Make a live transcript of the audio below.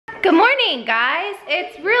Good morning, guys.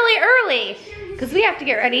 It's really early because we have to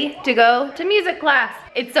get ready to go to music class.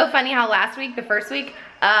 It's so funny how last week, the first week,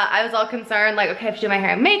 I was all concerned, like, okay, I have to do my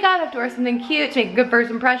hair and makeup, I have to wear something cute to make a good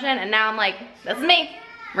first impression, and now I'm like, this is me.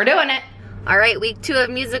 We're doing it. All right, week 2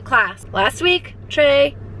 of music class. Last week,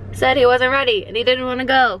 Trey said he wasn't ready and he didn't want to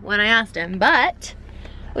go when I asked him, but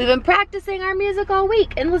we've been practicing our music all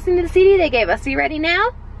week and listening to the CD they gave us. Are you ready now?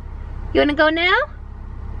 You want to go now?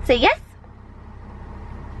 Say yes.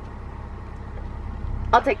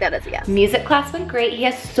 I'll take that as a yes. Music class went great. He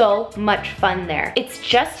has so much fun there. It's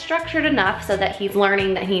just structured enough so that he's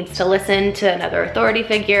learning that he needs to listen to another authority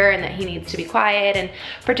figure and that he needs to be quiet and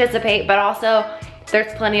participate, but also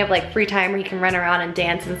there's plenty of like free time where he can run around and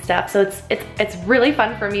dance and stuff. So it's really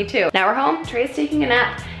fun for me too. Now we're home, Trey's taking a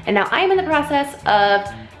nap, and now I'm in the process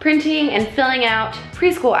of printing and filling out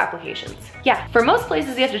preschool applications. Yeah, for most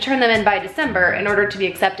places you have to turn them in by December in order to be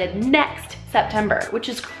accepted next September, which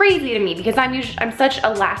is crazy to me because I'm such a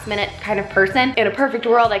last minute kind of person. In a perfect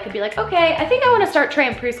world, I could be like, okay, I think I want to start Trey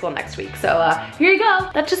in preschool next week. So here you go.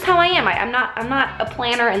 That's just how I am. I'm not a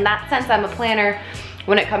planner in that sense. I'm a planner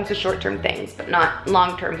when it comes to short-term things, but not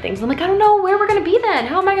long-term things. I'm like, I don't know where we're gonna be then.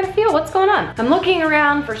 How am I gonna feel? What's going on? I'm looking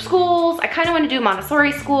around for schools. I kind of want to do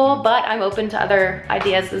Montessori school, but I'm open to other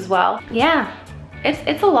ideas as well. Yeah,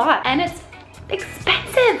 it's a lot and it's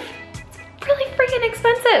expensive. Really freaking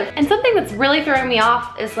expensive. And something that's really throwing me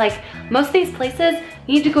off is like most of these places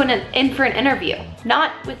you need to go in for an interview.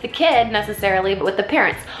 Not with the kid necessarily, but with the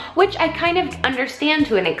parents, which I kind of understand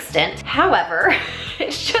to an extent. However,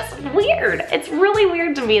 it's just weird. It's really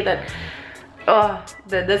weird to me that, that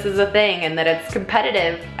this is a thing and that it's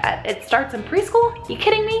competitive. It starts in preschool? You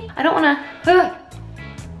kidding me? I don't wanna,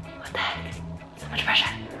 what the heck? So much pressure.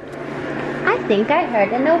 I think I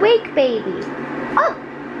heard an awake baby. Oh!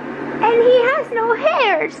 And he has no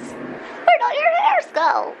hairs. Where'd all your hairs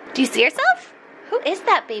go? Do you see yourself? Who is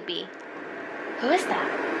that baby? Who is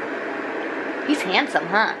that? He's handsome,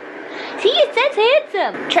 huh? See, it says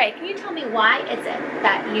handsome. Trey, can you tell me why is it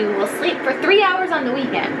that you will sleep for 3 hours on the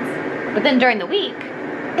weekends, but then during the week,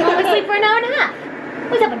 you only sleep for an hour and a half?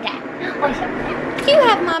 What's up with that? What's up with that? You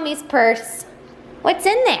have mommy's purse. What's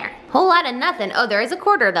in there? Whole lot of nothing. Oh, there is a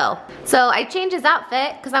quarter though. So I changed his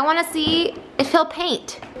outfit because I want to see if he'll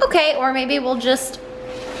paint. Okay, or maybe we'll just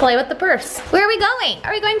play with the purse. Where are we going?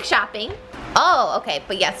 Are we going shopping? Oh, okay,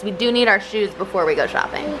 but yes, we do need our shoes before we go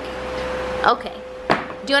shopping. Okay.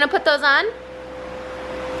 Do you want to put those on?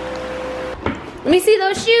 Let me see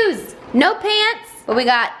those shoes. No pants, but we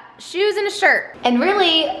got shoes and a shirt. And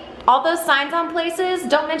really, all those signs on places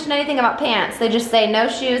don't mention anything about pants. They just say no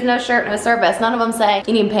shoes, no shirt, no service. None of them say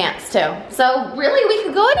you need pants too. So really we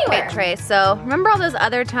could go anywhere. Okay, Trey, so remember all those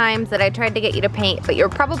other times that I tried to get you to paint, but you're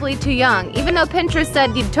probably too young, even though Pinterest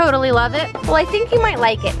said you'd totally love it? Well, I think you might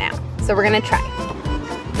like it now. So we're gonna try.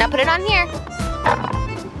 Now put it on here.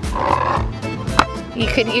 You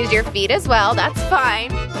could use your feet as well, that's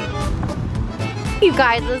fine. You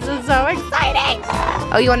guys, this is so exciting.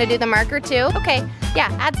 Oh, you wanna do the marker too? Okay. Yeah,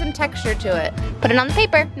 add some texture to it. Put it on the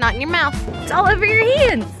paper, not in your mouth. It's all over your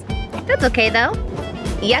hands. That's okay though.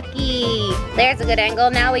 Yucky. There's a good angle.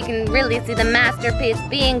 Now we can really see the masterpiece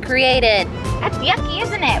being created. That's yucky,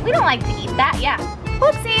 isn't it? We don't like to eat that, yeah.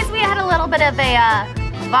 Whoopsies, we had a little bit of a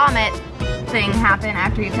vomit thing happen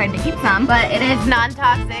after you tried to eat some, but it is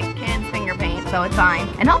non-toxic kids finger paint, so it's fine.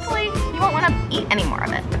 And hopefully you won't want to eat any more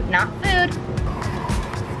of it. Not food.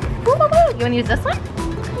 Woo, woo, woo. You want to use this one?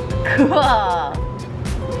 Cool.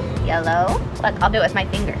 Yellow. Look, I'll do it with my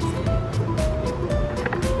fingers.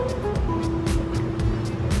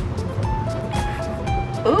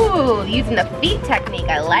 Ooh, using the feet technique.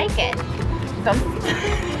 I like it.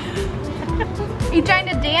 You trying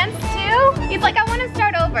to dance too? He's like, I want to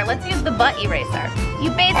start over. Let's use the butt eraser.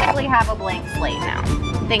 You basically have a blank slate now,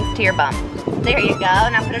 thanks to your bum. There you go.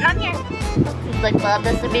 Now put it on here. He's like, well,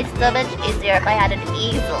 this would be so much easier if I had an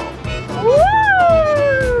easel. Woo!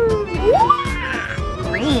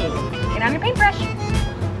 Green. Get on your paintbrush.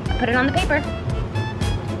 Put it on the paper.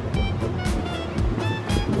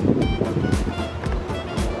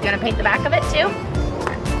 You want to paint the back of it too?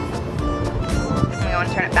 You want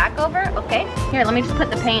to turn it back over? Okay. Here, let me just put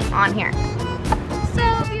the paint on here.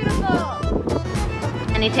 So beautiful.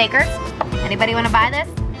 Any takers? Anybody want to buy this?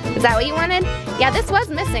 Is that what you wanted? Yeah, this was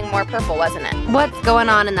missing more purple, wasn't it? What's going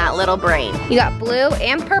on in that little brain? You got blue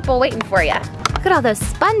and purple waiting for you. Look at all those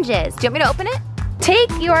sponges. Do you want me to open it?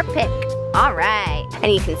 Take your pick. All right.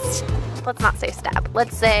 And you can, let's not say stab.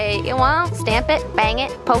 Let's say, you want, stamp it, bang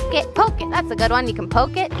it, poke it, poke it. That's a good one. You can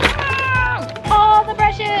poke it. All the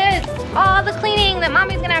brushes, all the cleaning that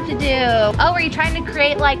mommy's gonna have to do. Oh, are you trying to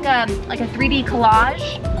create like a 3D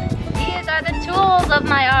collage? are the tools of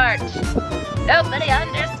my art. Nobody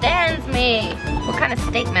understands me. What kind of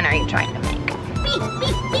statement are you trying to make?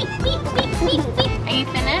 Are you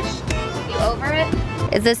finished? You over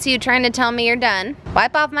it? Is this you trying to tell me you're done?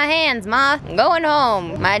 Wipe off my hands, Ma. I'm going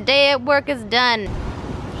home. My day at work is done.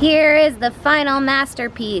 Here is the final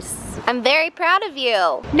masterpiece. I'm very proud of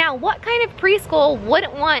you. Now, what kind of preschool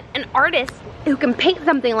wouldn't want an artist who can paint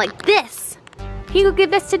something like this? Can you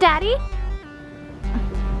give this to Daddy?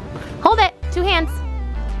 Hold it, 2 hands.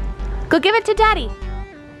 Go give it to Daddy.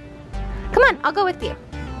 Come on, I'll go with you.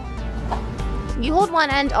 You hold one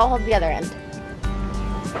end, I'll hold the other end.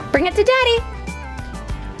 Bring it to Daddy.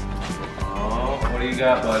 Oh, what do you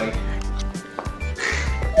got, buddy?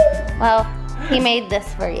 Well, he made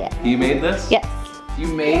this for you. You made this? Yes. You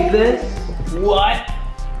made this? What?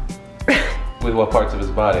 With what parts of his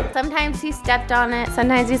body? Sometimes he stepped on it,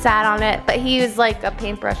 sometimes he sat on it, but he used like a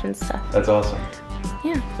paintbrush and stuff. That's awesome.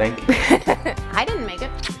 Yeah. Thank you. I didn't make it.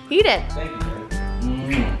 He did. Thank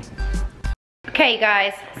you. Okay,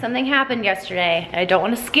 guys, something happened yesterday. I don't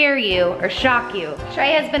want to scare you or shock you.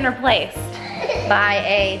 Trey has been replaced by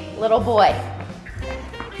a little boy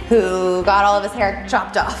who got all of his hair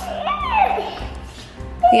chopped off.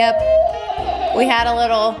 Yep. We had a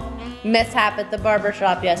little mishap at the barber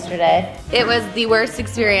shop yesterday. It was the worst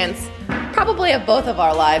experience probably of both of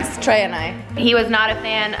our lives, Trey and I. He was not a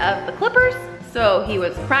fan of the clippers, so he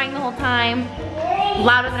was crying the whole time.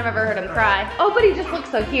 Louder than I've ever heard him cry. Oh, but he just looks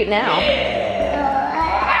so cute now.